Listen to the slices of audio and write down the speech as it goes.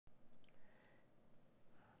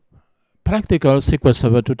Practical SQL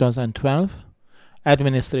Server 2012,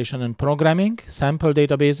 Administration and Programming, Sample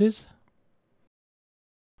Databases,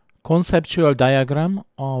 Conceptual Diagram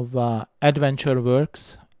of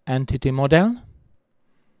AdventureWorks Entity Model,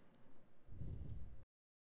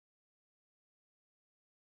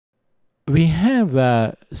 we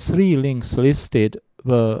have 3 links listed.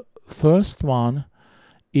 The first one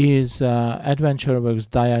is AdventureWorks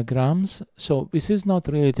diagrams. So this is not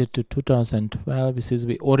related to 2012. This is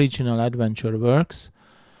the original AdventureWorks,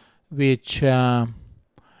 which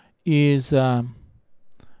is SQL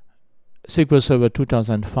Server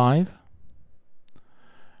 2005,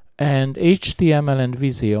 and HTML and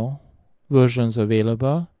Visio versions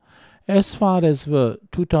available. As far as the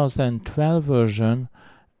 2012 version,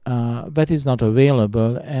 that is not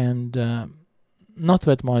available and not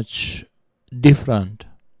that much different.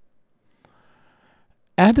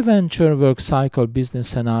 AdventureWorks cycle business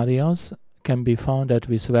scenarios can be found at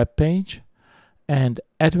this web page, and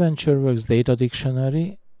AdventureWorks data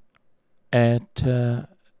dictionary at the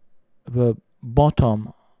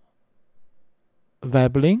bottom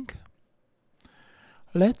web link.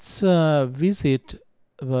 Let's visit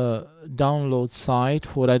the download site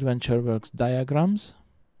for AdventureWorks diagrams.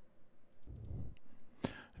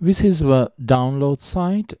 This is the download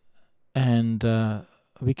site, and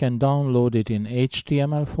we can download it in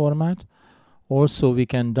HTML format. Also, we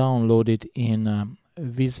can download it in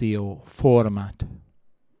Visio format.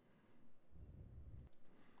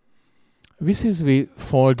 This is the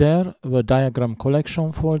folder, the diagram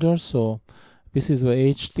collection folder. So this is the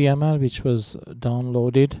HTML which was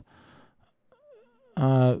downloaded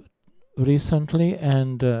recently,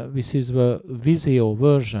 and this is the Visio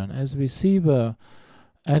version. As we see, the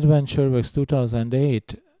AdventureWorks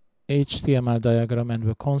 2008 HTML diagram and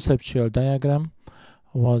the conceptual diagram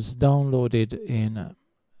was downloaded in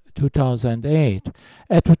 2008.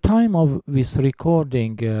 At the time of this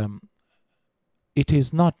recording, it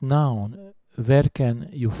is not known where can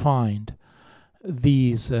you find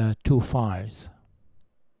these 2 files.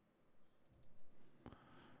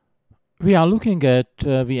 We are looking at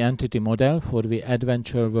the entity model for the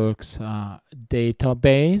AdventureWorks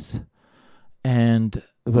database, and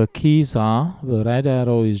the keys are, the red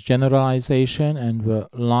arrow is generalization and the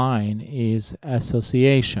line is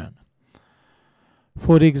association.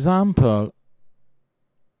 For example,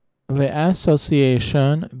 the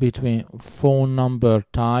association between phone number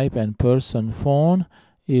type and person phone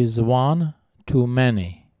is 1 to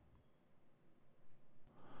many.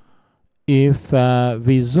 If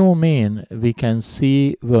we zoom in, we can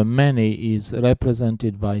see the many is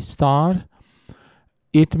represented by star.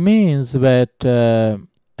 It means that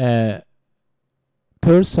a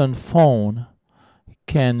person phone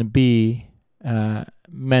can be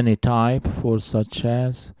many type, for such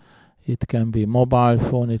as it can be mobile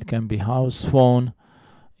phone, it can be house phone,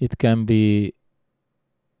 it can be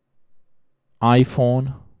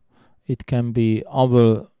iPhone, it can be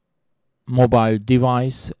other mobile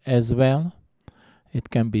device as well, it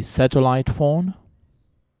can be satellite phone.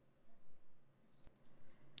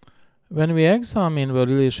 When we examine the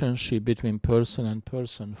relationship between person and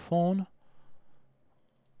person phone,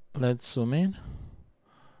 let's zoom in.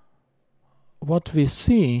 What we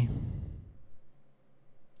see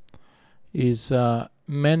is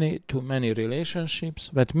many to many relationships.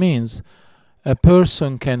 That means a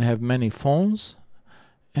person can have many phones,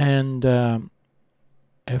 and a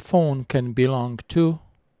phone can belong to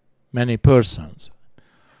many persons.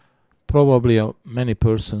 Probably many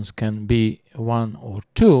persons can be 1 or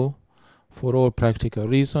 2 for all practical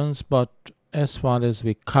reasons, but as far as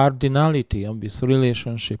the cardinality of this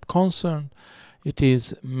relationship concerned, it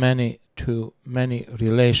is many to many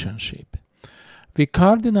relationship. The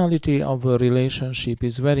cardinality of a relationship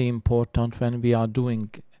is very important when we are doing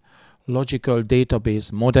logical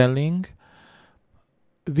database modeling.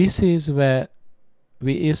 This is where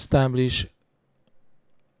we establish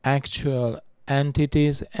actual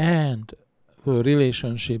entities and the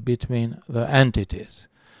relationship between the entities.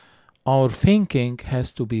 Our thinking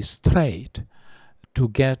has to be straight to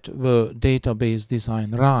get the database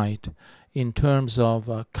design right in terms of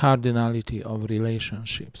cardinality of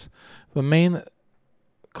relationships. The main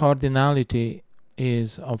cardinality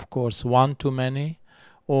is, of course, 1 to many,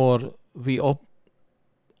 or the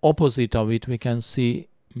opposite of it, we can see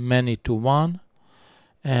many to 1,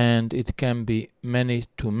 and it can be many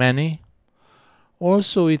to many.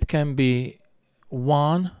 Also, it can be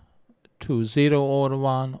 1 to 0 or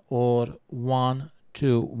 1, or 1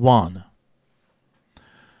 to 1.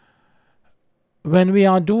 When we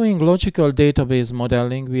are doing logical database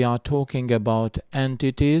modeling, we are talking about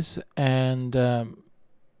entities, and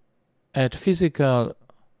at physical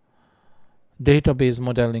database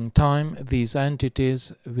modeling time, these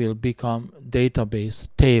entities will become database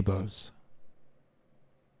tables.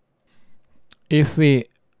 If we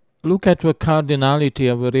look at the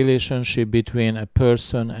cardinality of a relationship between a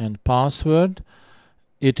person and password,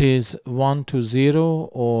 it is 1 to 0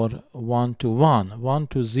 or 1 to 1. 1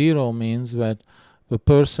 to 0 means that the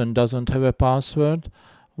person doesn't have a password.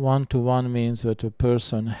 1 to 1 means that the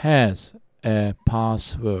person has a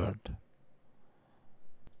password.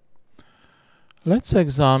 Let's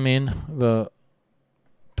examine the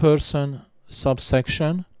person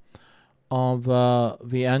subsection of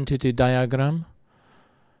the entity diagram.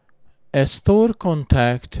 A store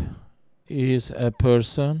contact is a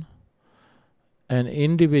person, an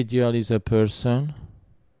individual is a person,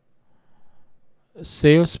 a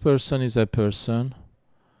salesperson is a person,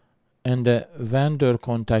 and a vendor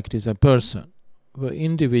contact is a person. The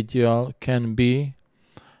individual can be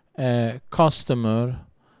a customer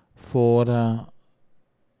for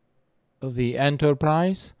the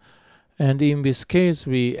enterprise, and in this case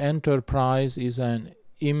the enterprise is an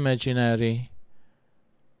imaginary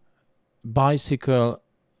bicycle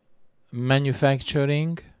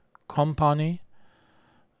manufacturing company,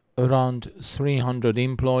 around 300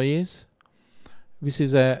 employees. This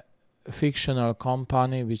is a fictional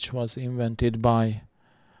company which was invented by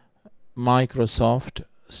Microsoft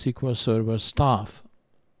SQL Server staff.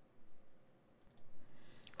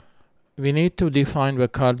 We need to define the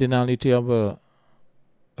cardinality of a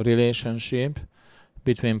relationship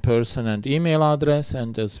between person and email address,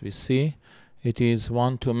 and as we see, it is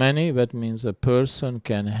 1 to many. That means a person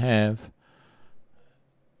can have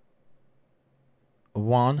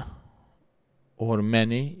one or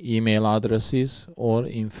many email addresses, or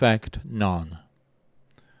in fact none.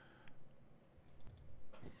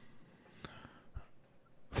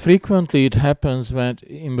 Frequently it happens that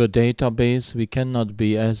in the database we cannot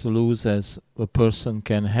be as loose as a person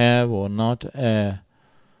can have or not an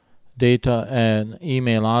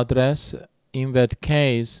email address. In that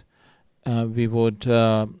case, we would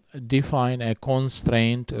define a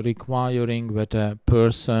constraint requiring that a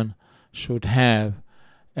person should have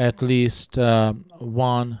at least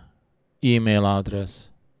one email address.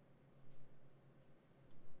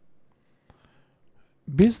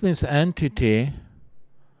 Business entity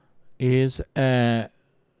is a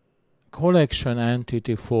collection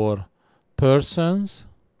entity for persons,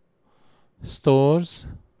 stores,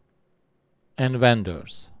 and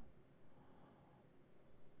vendors.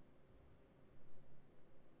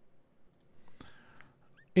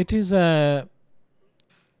 It is a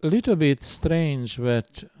little bit strange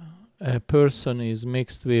that a person is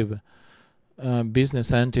mixed with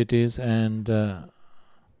business entities and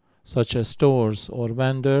such as stores or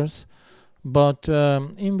vendors, but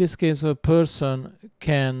in this case a person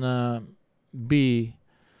can be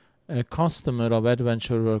a customer of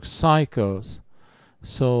AdventureWorks cycles.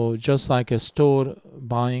 So just like a store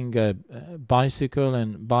buying a bicycle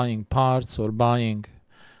and buying parts or buying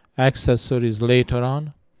accessories later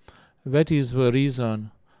on, that is the reason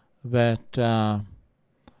that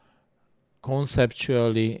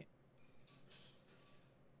conceptually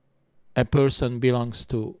a person belongs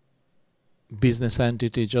to business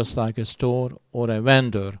entity just like a store or a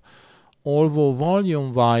vendor. Although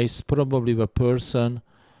volume-wise probably the person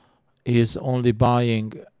is only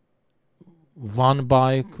buying one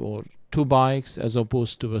bike or two bikes, as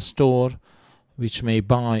opposed to a store which may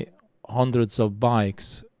buy hundreds of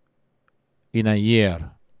bikes in a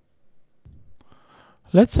year.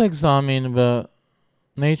 Let's examine the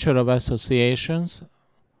nature of associations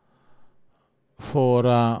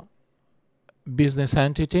for business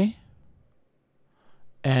entity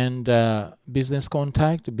and business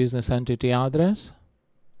contact, business entity address.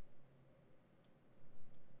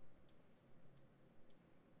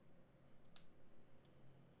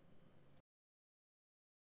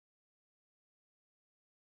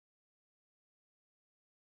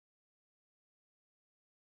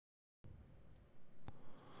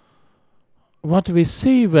 What we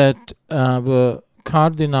see that the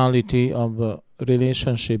cardinality of the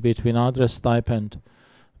relationship between address type and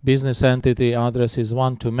business entity address is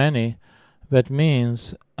 1 to many. That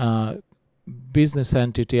means business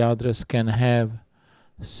entity address can have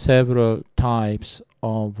several types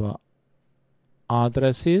of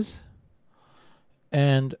addresses,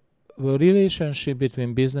 and the relationship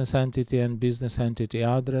between business entity and business entity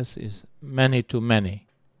address is many to many.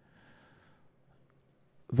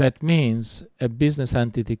 That means a business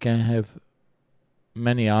entity can have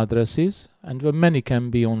many addresses, and the many can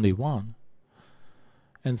be only one.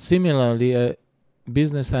 And similarly, a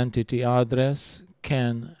business entity address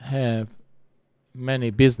can have many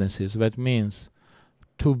businesses. That means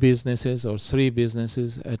two businesses or three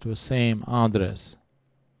businesses at the same address.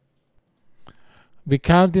 The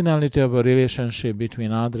cardinality of a relationship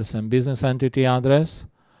between address and business entity address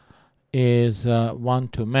is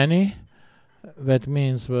one-to-many. That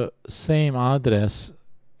means the same address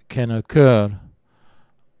can occur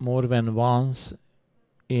more than once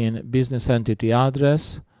in business entity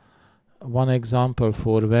address. One example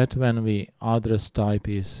for that, when the address type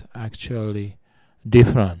is actually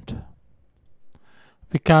different.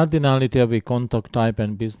 The cardinality of the contact type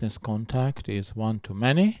and business contact is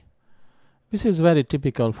one-to-many. This is very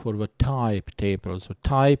typical for the type table. So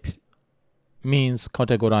type means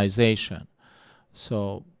categorization.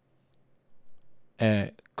 So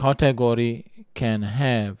a category can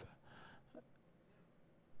have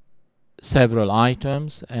several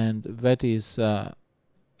items, and that is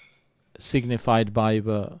signified by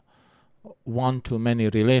the one-to-many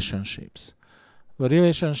relationships. The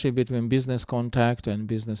relationship between business contact and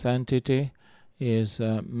business entity is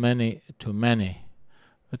many-to-many.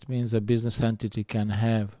 That means a business entity can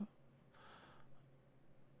have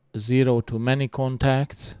zero-to-many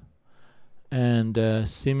contacts, and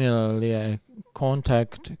similarly a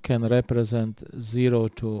contact can represent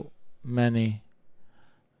zero-to-many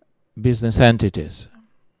business entities.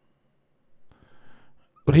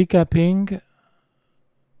 Recapping,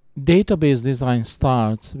 database design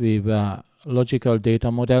starts with logical data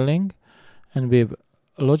modeling, and with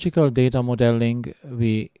logical data modeling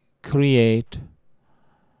we create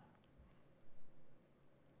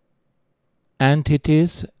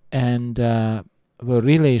entities, and the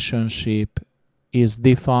relationship is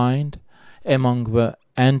defined among the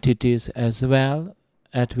entities as well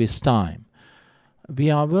at this time. We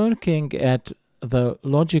are working at the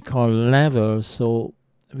logical level, so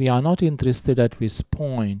we are not interested at this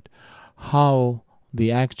point how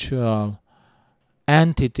the actual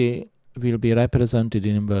entity will be represented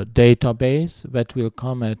in the database. That will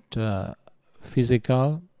come at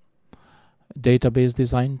physical database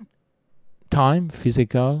design time,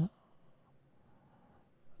 physical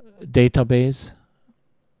database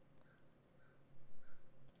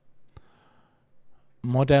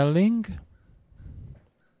modeling.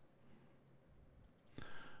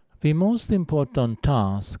 The most important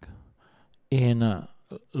task in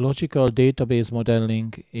logical database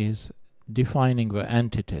modeling is defining the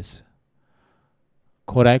entities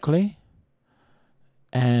correctly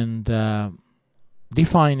and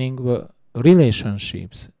defining the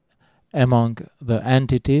relationships among the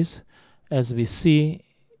entities as we see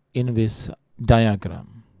in this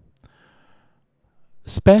diagram.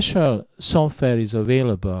 Special software is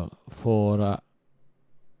available for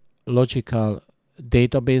logical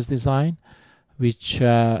database design, which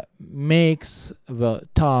makes the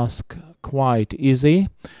task quite easy.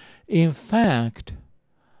 In fact,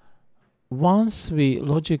 once the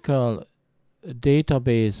logical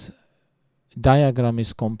database diagram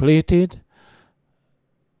is completed,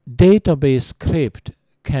 database script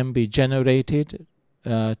can be generated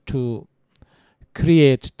to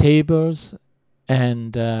create tables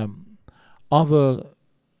and other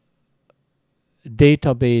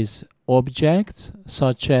database objects,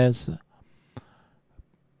 such as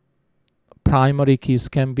primary keys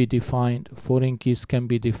can be defined, foreign keys can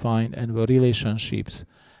be defined, and the relationships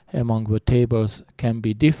among the tables can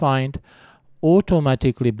be defined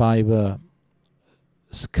automatically by the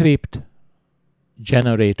script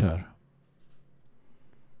generator.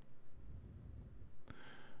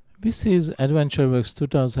 This is AdventureWorks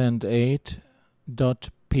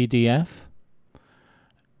 2008.pdf.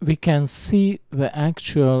 We can see the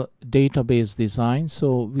actual database design.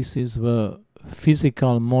 So this is the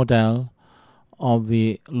physical model of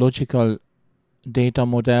the logical data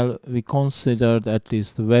model we considered at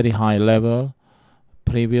least very high level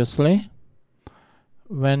previously.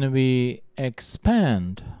 When we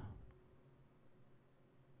expand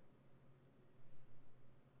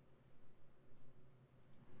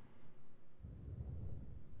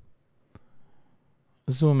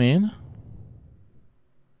zoom in,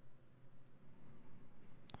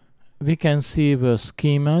 we can see the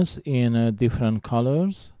schemas in different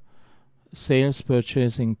colors. Sales,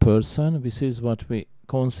 purchasing, person. This is what we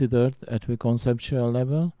considered at the conceptual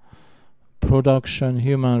level. Production,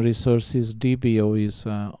 human resources, DBO is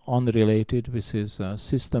unrelated. This is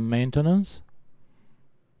system maintenance.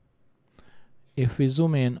 If we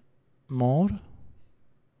zoom in more,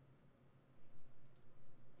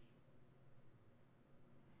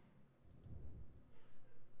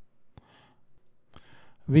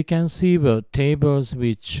 we can see the tables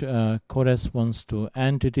which corresponds to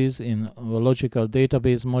entities in the logical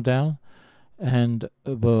database model, and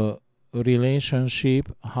the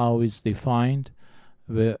relationship, how it's defined,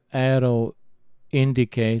 the arrow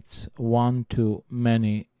indicates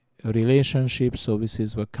one-to-many relationships, so this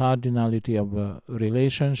is the cardinality of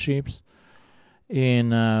relationships.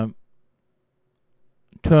 In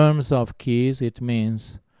terms of keys, it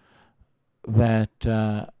means that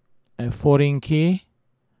a foreign key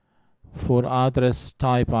for address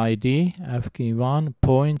type ID, F key 1,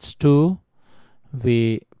 points to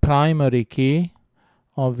the primary key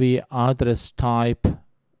of the address type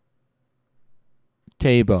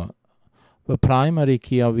table. The primary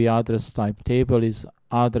key of the address type table is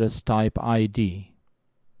address type ID.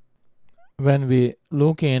 When we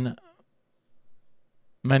look in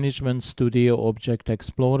Management Studio Object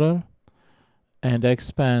Explorer and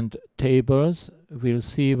expand tables, we'll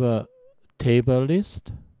see the table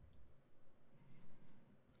list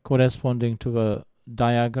corresponding to the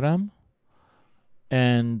diagram,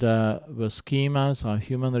 and the schemas are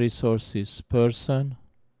human resources, person,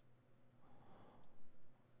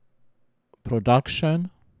 production,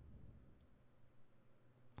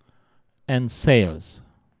 and sales.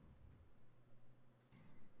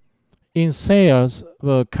 In sales,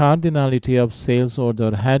 the cardinality of sales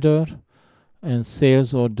order header and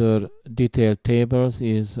sales order detail tables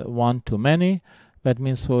is one-to-many. That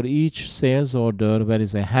means for each sales order there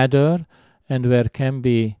is a header, and there can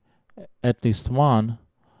be at least one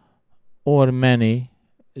or many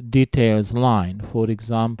details line. For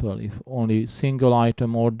example, if only single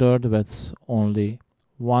item ordered, that's only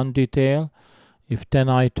one detail. If 10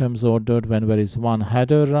 items ordered, then there is one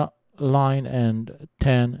header line and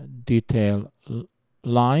 10 detail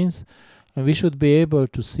lines. And we should be able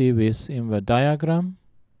to see this in the diagram.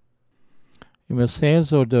 In the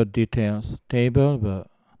sales order details table, the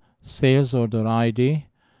sales order ID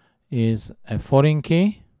is a foreign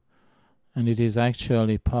key, and it is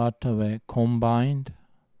actually part of a combined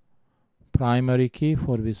primary key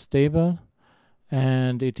for this table,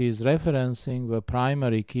 and it is referencing the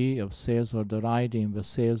primary key of sales order ID in the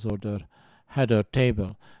sales order header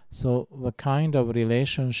table. So the kind of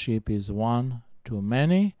relationship is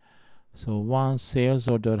one-to-many. So one sales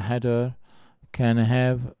order header can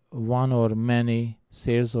have one or many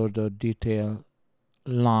sales order detail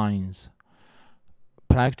lines.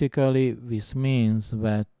 Practically, this means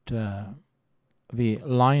that the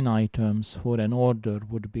line items for an order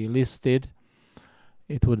would be listed.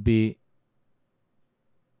 It would be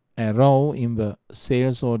a row in the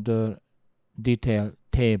sales order detail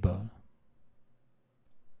table.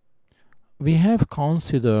 We have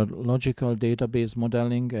considered logical database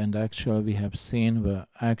modeling, and actually we have seen the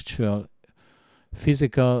actual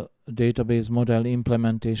physical database model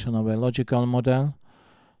implementation of a logical model.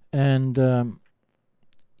 And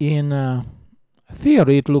in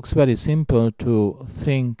theory, it looks very simple to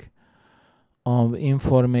think of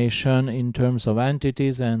information in terms of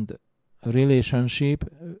entities and relationship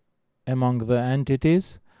among the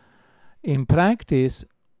entities. In practice,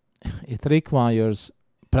 it requires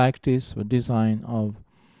practice, the design of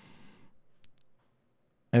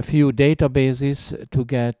a few databases to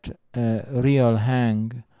get a real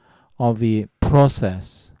hang of the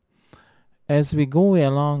process. As we go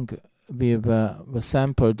along with the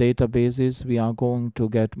sample databases, we are going to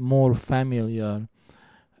get more familiar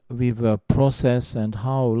with the process and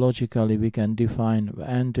how logically we can define the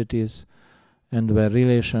entities and the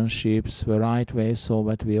relationships the right way, so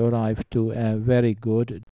that we arrive to a very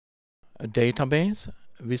good database.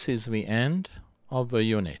 This is the end of the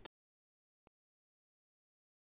unit.